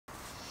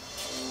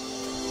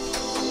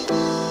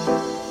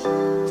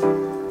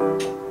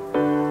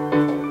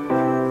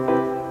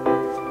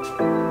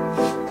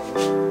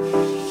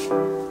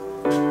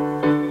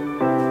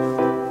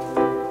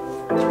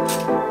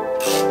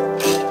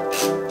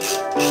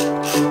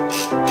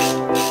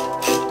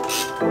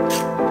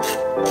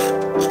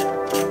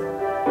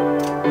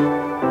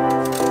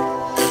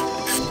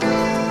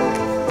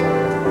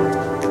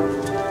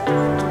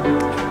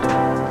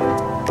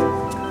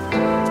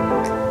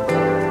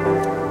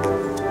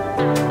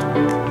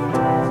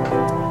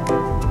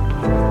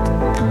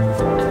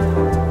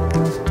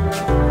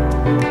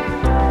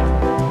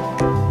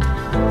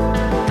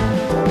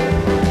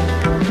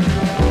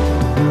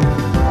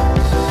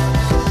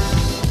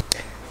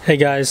Hey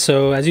guys,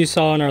 so as you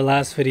saw in our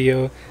last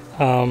video,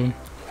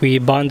 we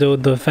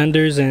bonded the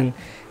fenders and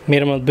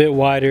made them a bit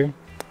wider.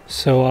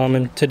 So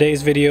in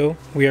today's video,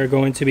 we are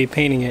going to be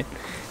painting it.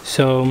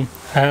 So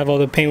I have all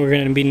the paint we're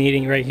going to be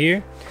needing right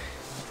here.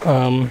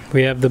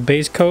 We have the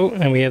base coat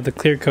and we have the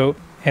clear coat,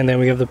 and then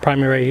we have the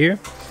primer right here.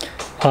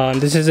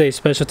 This is a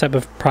special type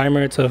of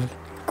primer. It's a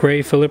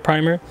gray filler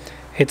primer.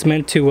 It's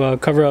meant to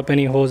cover up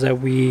any holes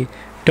that we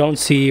don't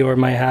see or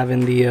might have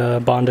in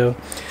the Bondo.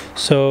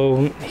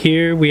 So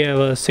here we have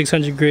a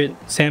 600 grit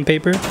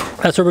sandpaper.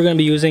 That's what we're going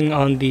to be using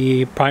on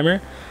the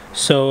primer.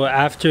 So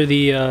after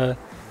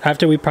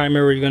we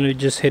primer, we're going to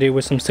just hit it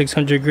with some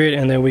 600 grit,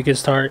 and then we can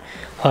start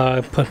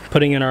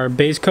putting in our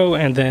base coat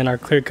and then our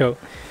clear coat.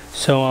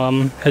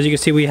 So as you can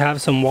see, we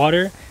have some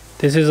water.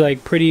 This is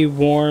like pretty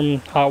warm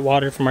hot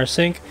water from our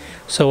sink.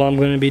 So what I'm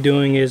going to be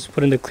doing is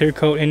putting the clear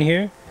coat in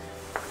here,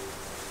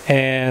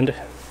 and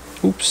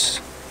oops,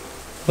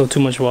 a little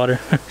too much water.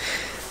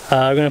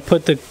 I'm going to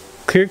put the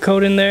clear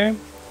coat in there,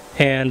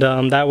 and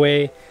that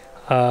way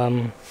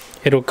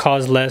it'll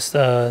cause less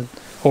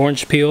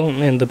orange peel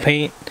in the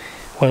paint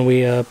when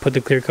we put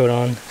the clear coat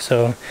on.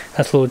 So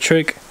that's a little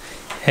trick.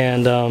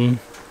 And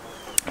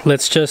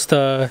let's just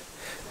go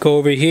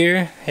over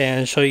here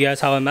and show you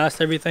guys how I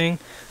masked everything.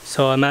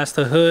 So I masked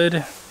the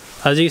hood.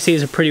 As you can see,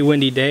 it's a pretty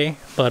windy day,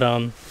 but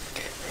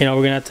you know,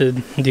 we're gonna have to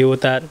deal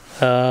with that.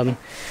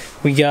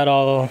 We got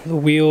all the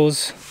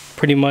wheels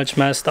pretty much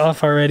masked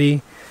off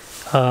already.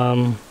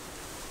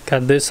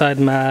 Got this side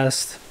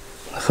masked,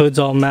 the hood's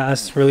all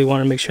masked. Really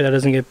want to make sure that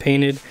doesn't get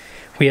painted.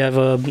 We have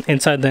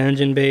inside the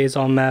engine bay is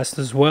all masked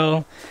as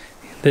well.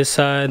 This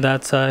side,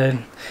 that side.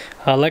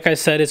 Like I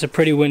said, it's a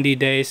pretty windy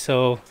day,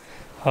 so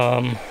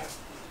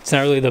it's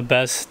not really the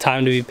best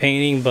time to be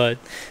painting, but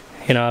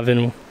you know, I've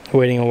been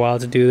waiting a while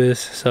to do this,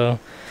 so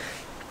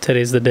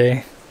today's the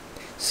day.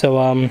 So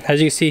as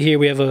you can see here,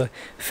 we have a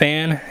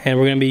fan, and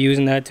we're going to be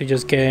using that to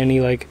just get any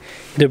like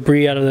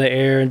debris out of the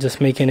air and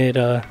just making it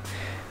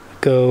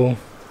go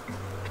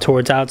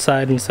towards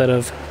outside instead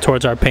of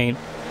towards our paint.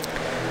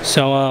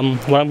 So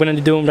what I'm going to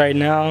be doing right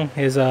now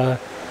is we're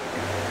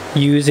going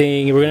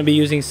to be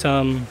using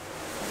some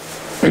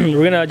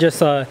we're going to just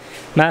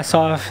mask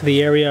off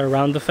the area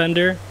around the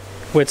fender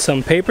with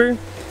some paper,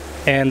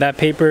 and that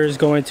paper is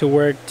going to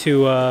work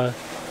to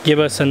give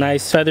us a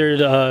nice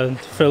feathered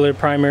filler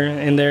primer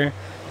in there.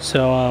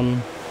 So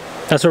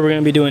that's what we're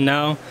going to be doing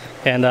now,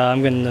 and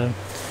I'm going to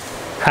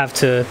have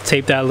to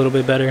tape that a little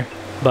bit better,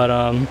 but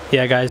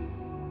yeah guys.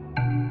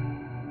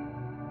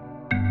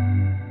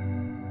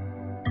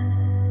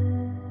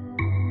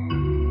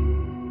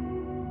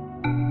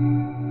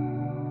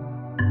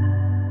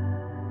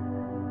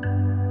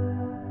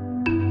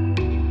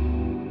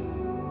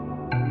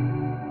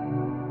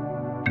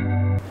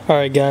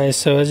 Alright guys,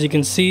 so as you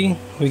can see,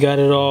 we got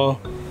it all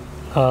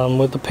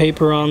with the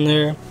paper on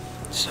there.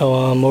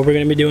 So what we're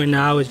going to be doing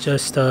now is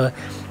just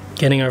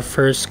getting our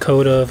first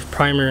coat of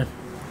primer.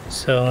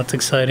 So that's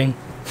exciting.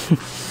 I'm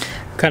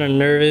kind of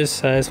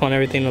nervous. I just want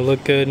everything to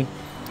look good.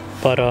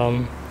 But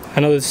I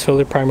know this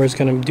filler primer is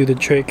going to do the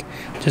trick,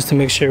 just to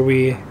make sure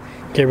we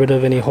get rid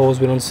of any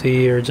holes we don't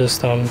see, or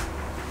just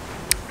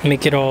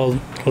make it all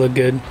look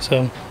good.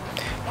 So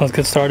let's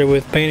get started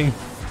with painting.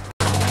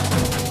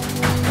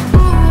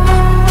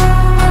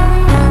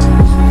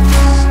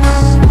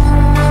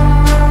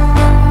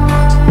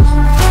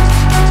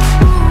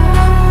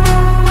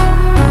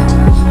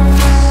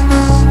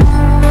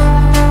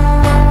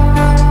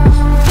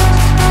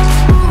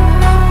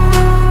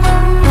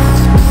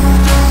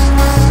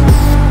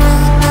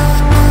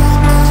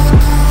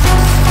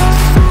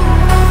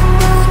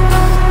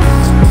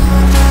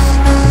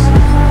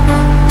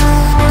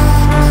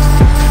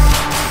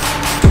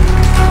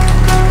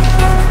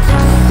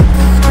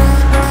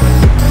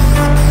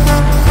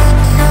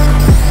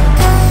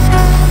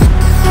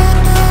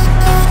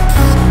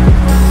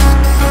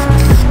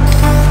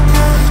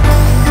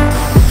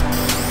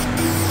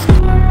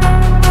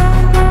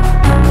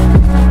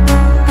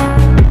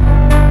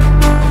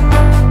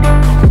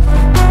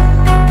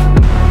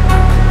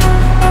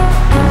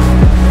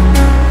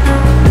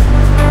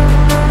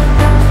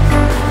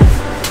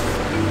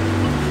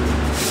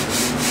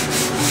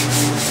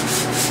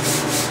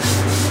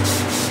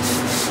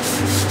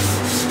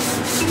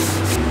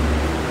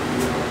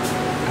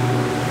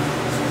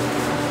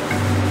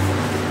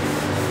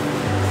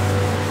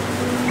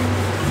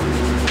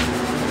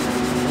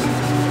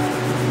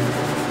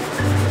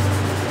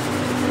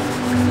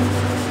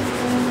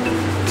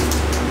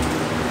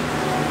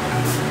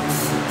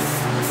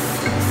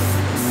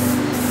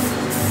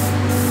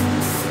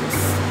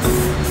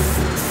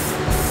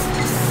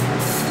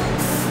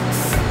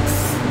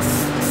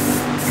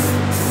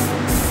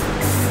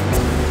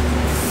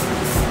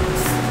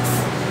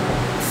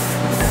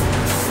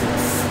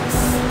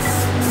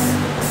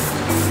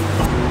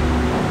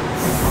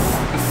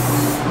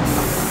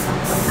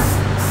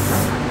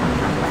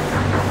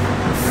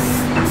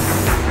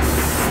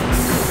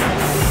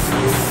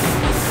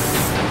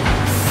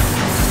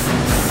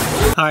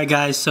 Alright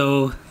guys,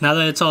 so now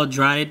that it's all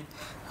dried,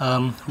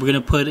 we're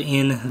gonna put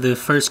in the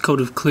first coat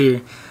of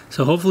clear.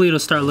 So hopefully it'll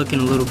start looking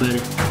a little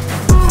better.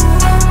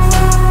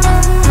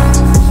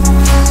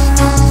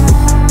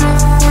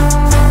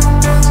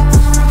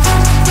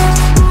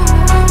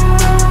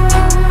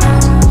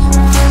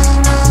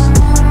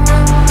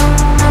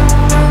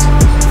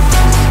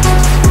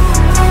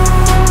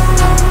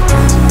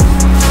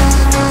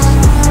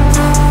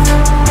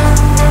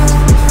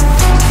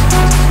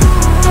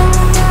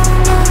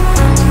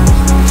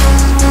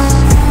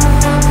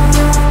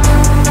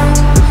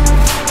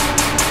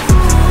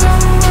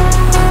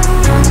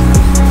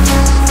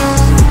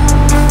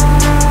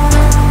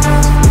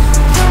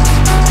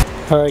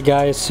 Alright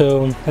guys,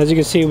 so as you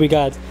can see we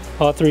got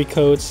all 3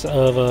 coats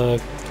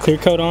of clear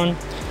coat on.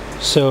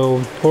 So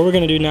what we're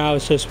going to do now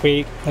is just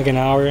wait like an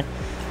hour,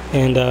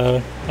 and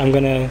I'm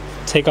going to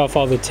take off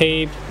all the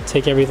tape,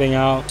 take everything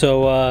out.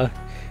 So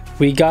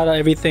we got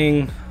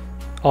everything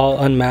all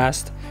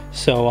unmasked,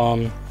 so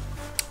let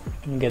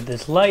me get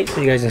this light so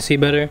you guys can see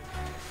better.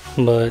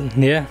 But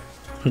yeah,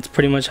 that's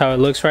pretty much how it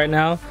looks right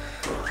now.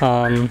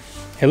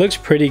 It looks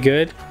pretty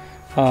good.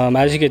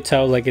 As you can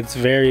tell, like it's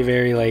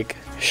very like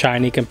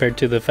shiny compared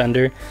to the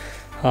fender,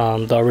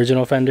 the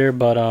original fender,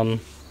 but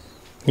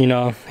you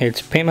know,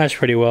 it's paint matched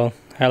pretty well.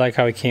 I like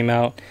how it came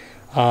out.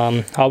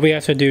 All we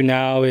have to do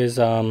now is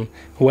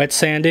wet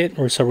sand it,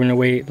 or so we're gonna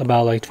wait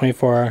about like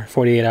 24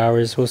 48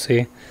 hours, we'll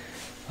see.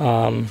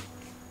 But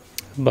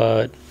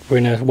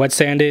we're gonna wet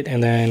sand it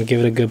and then give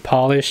it a good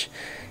polish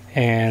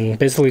and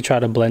basically try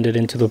to blend it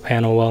into the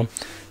panel well.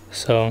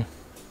 So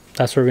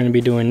that's what we're gonna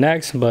be doing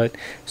next, but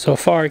so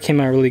far it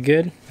came out really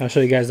good. I'll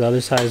show you guys the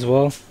other side as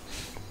well.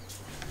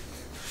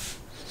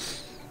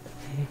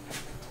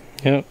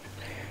 Yep.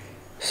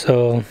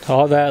 So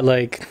all that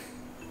like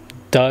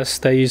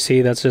dust that you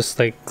see, that's just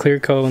like clear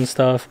coat and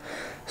stuff.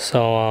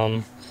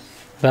 So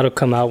that'll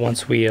come out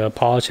once we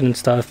polish it and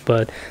stuff,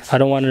 but I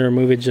don't want to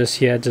remove it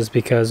just yet, just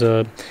because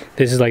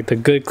this is like the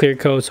good clear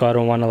coat, so I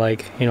don't want to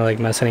like, you know, like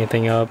mess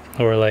anything up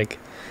or like,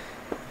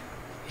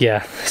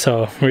 yeah.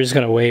 So we're just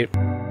gonna wait.